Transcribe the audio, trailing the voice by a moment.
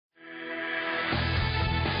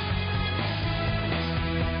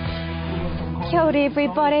Kia ora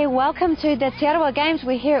everybody, welcome to the Te Arawa Games.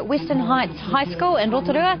 We're here at Western Heights High School in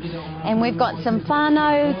Rotorua and we've got some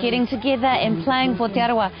whānau getting together and playing for Te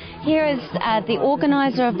Arawa. Here is the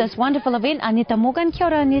organiser of this wonderful event, Anita Morgan. Kia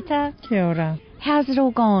ora Anita. Kia ora. How's it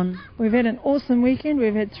all gone? We've had an awesome weekend.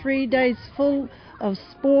 We've had 3 days full of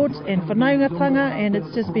sport and whanaungatanga, and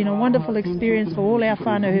it's just been a wonderful experience for all our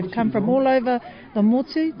whānau who've come from all over the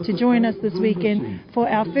motu to join us this weekend for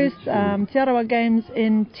our first Te Arawa Games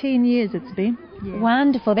in 10 years it's been. Yeah.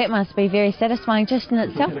 Wonderful, that must be very satisfying just in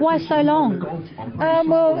itself. Why so long?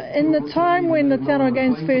 Well, in the time when the Te Arawa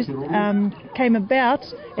Games first came about,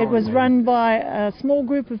 it was run by a small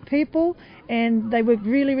group of people, and they worked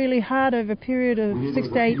really, really hard over a period of 6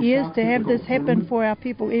 to 8 years to have this happen for our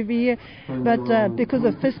people every year. But because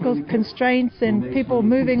of fiscal constraints and people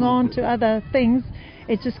moving on to other things,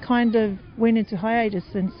 it just kind of went into hiatus.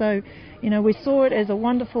 And so, we saw it as a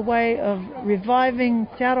wonderful way of reviving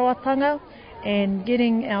Te Arawatanga and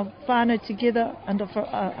getting our whānau together under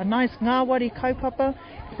a nice ngāwari kaupapa,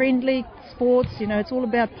 friendly sports. It's all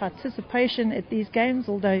about participation at these games,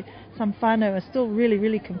 although some whānau are still really,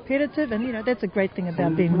 really competitive, and that's a great thing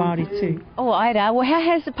about being Māori too. Oh, Aira, well, how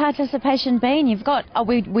has the participation been? You've got,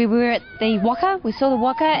 we were at the waka, we saw the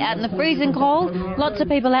waka out in the freezing cold, lots of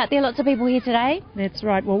people out there, lots of people here today. That's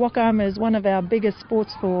right. Well, wakaama is one of our biggest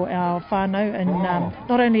sports for our whānau, and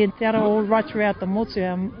not only in Te Arawa, all right throughout the motu,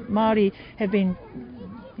 our Māori have been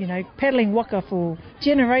paddling waka for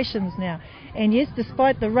generations now. And yes,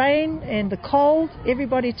 despite the rain and the cold,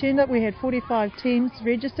 everybody turned up. We had 45 teams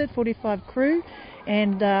registered, 45 crew,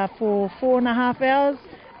 and for 4.5 hours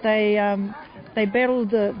they battled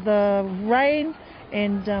the rain,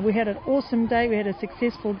 and we had an awesome day. We had a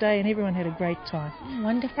successful day, and everyone had a great time.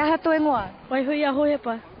 Wonderful. Ka hato ingoa? Waihuia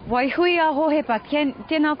hohepa. Waihuia hohepa.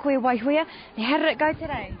 Tēnā koe waihuia. How did it go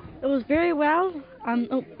today? It was very well.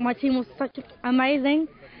 My team was such amazing.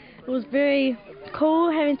 It was very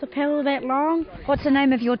cool having to paddle that long. What's the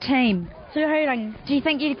name of your team? Tuharangi. Do you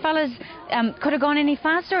think you fellas could have gone any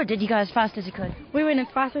faster, or did you go as fast as you could? We went as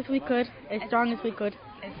fast as we could, as strong as we could.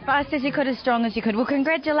 As fast as you could, as strong as you could. Well,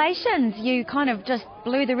 congratulations. You kind of just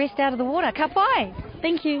blew the rest out of the water. Ka pai.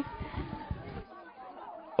 Thank you.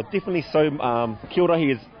 Definitely so. Ki-o-rahi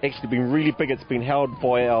has actually been really big. It's been held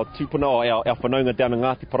by our tupuna, our whanaunga down in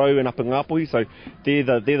Ngāti Porou and up in Ngāpuhi. So they're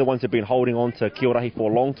the ones who've been holding on to Ki-o-rahi for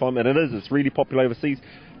a long time, and it's really popular overseas.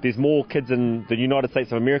 There's more kids in the United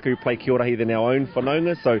States of America who play Ki-o-rahi than our own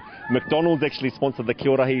whanaunga. So McDonald's actually sponsored the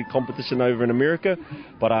Ki-o-rahi competition over in America.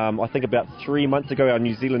 But I think about 3 months ago, our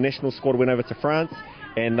New Zealand national squad went over to France,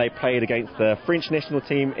 and they played against the French national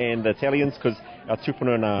team and the Italians, because our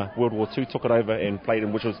tupuna in World War II took it over and played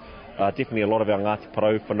in, which was definitely a lot of our Ngāti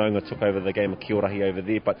Porou whanaunga took over the game of Ki-o-rahi over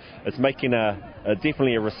there. But it's making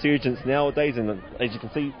definitely a resurgence nowadays, and as you can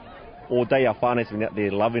see, all day our whānau's been out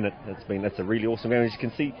there loving it. That's a really awesome game. As you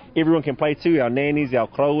can see, everyone can play too. Our nannies, our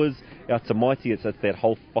krauas, our tamaiti. It's that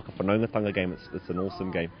whole whanaungatanga game. It's an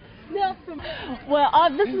awesome game. Well,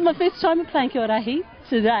 this is my first time playing ki-o-rahi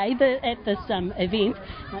today at this event.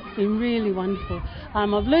 It's been really wonderful.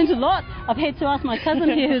 I've learned a lot. I've had to ask my cousin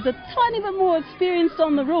here, who's a tiny bit more experienced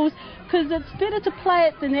on the rules, because it's better to play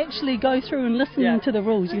it than actually go through and listen to the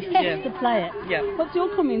rules. You have to play it. Yeah. What's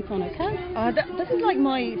your comment on it, Kaz? This is like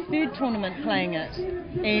my third tournament playing it,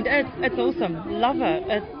 and it's awesome. Love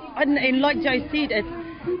it. And like Joe said,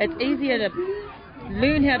 it's easier to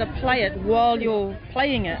learn how to play it while you're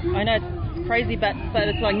playing it. I know it's crazy, but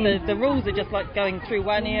it's like the rules are just like going through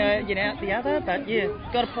one ear, out the other. But yeah,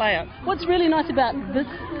 got to play it. What's really nice about this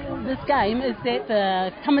game is that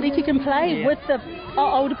the tamariki can play with the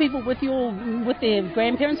older people, with their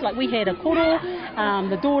grandparents. Like we had a koro,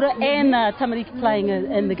 the daughter, and the tamariki playing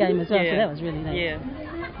in the game as well. So that was really nice. Yeah.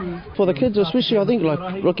 For the kids especially, I think,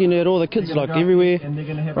 like looking at all the kids like everywhere,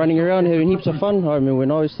 running around, having heaps of fun. I remember when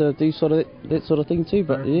I used to do that sort of thing too,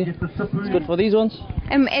 but yeah, it's good for these ones.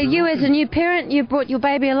 And you as a new parent, you brought your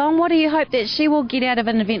baby along. What do you hope that she will get out of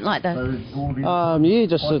an event like this? Yeah,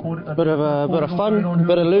 just a bit of fun, a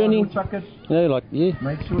bit of learning,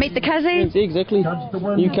 Meet the cousins? Yeah, exactly.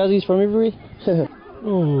 New cousins from everywhere.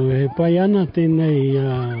 E pai ana tēnei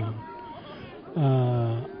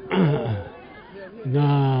ngā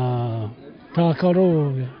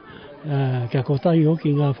tākaro kia kotahi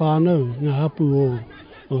hoki ngā whānau, ngā hapu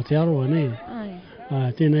o Te Arawa, ne?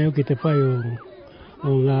 Tēnei hoki te pai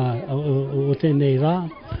o tēnei rā,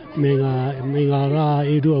 me ngā rā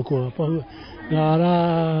e rua kua pahu, ngā rā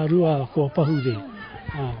rua kua pahu re.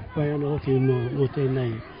 Pai ana hoki mo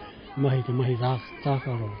tēnei mahi te mahi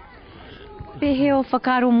tākaro. Pehe o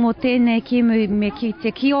whakaro mō tēnei kēmu me ki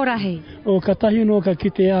te ki-o-rahi? O katahi no ka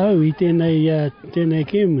kite ahau I tēnei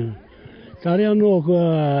kēmu. Ka rea noa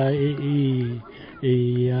kua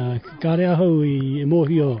ka rea hau I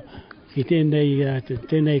mohio ki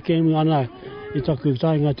tēnei kēmu ana I taku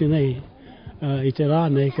tainga tēnei I te rā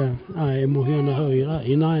nei ka e mohio ana hau I rā,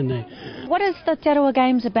 I nāi nei. What is the Te Arawa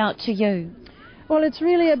Games about to you? Well, it's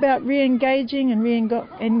really about re-engaging and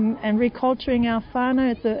reculturing our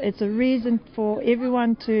whānau. It's a reason for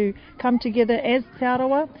everyone to come together as Te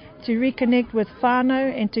Arawa, to reconnect with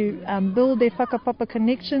whānau and to build their whakapapa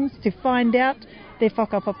connections, to find out their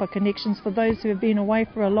whakapapa connections for those who have been away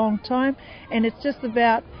for a long time. And it's just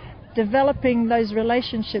about developing those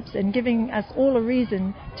relationships and giving us all a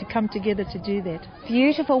reason to come together to do that.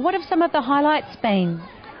 Beautiful. What have some of the highlights been?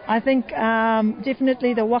 I think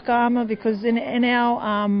definitely the wakaama, because in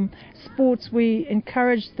our sports we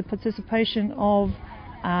encourage the participation of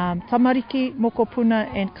tamariki, mokopuna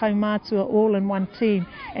and kaumātua all in one team,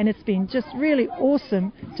 and it's been just really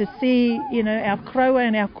awesome to see, you know, our kraua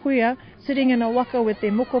and our kuia sitting in a waka with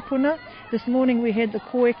their mokopuna. This morning we had the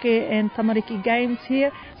koeke and tamariki games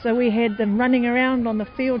here, so we had them running around on the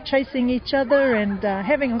field chasing each other and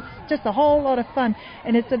having just a whole lot of fun.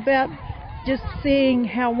 And it's about just seeing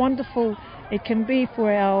how wonderful it can be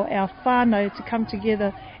for our whānau to come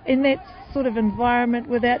together in that sort of environment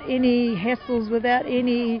without any hassles, without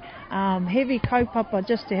any heavy kaupapa,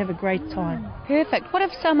 just to have a great time. Perfect. What are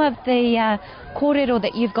some of the kōrero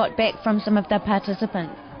that you've got back from some of the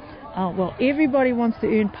participants? Oh, well, everybody wants to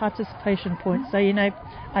earn participation points. So, you know,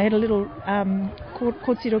 I had a little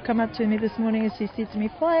kōtiro come up to me this morning and she said to me,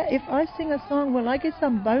 Whai, if I sing a song, will I get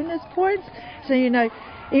some bonus points? So, you know,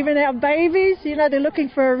 even our babies, you know, they're looking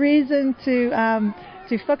for a reason to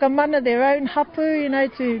whakamana their own hapu, you know,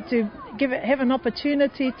 to have an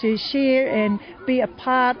opportunity to share and be a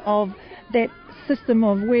part of that system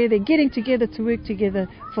of where they're getting together to work together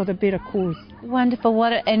for the better cause. Wonderful.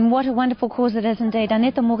 What a wonderful cause it is indeed.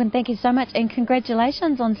 Aneta Morgan, thank you so much and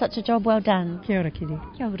congratulations on such a job well done. Kia ora, Kiri.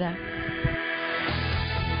 Kia ora.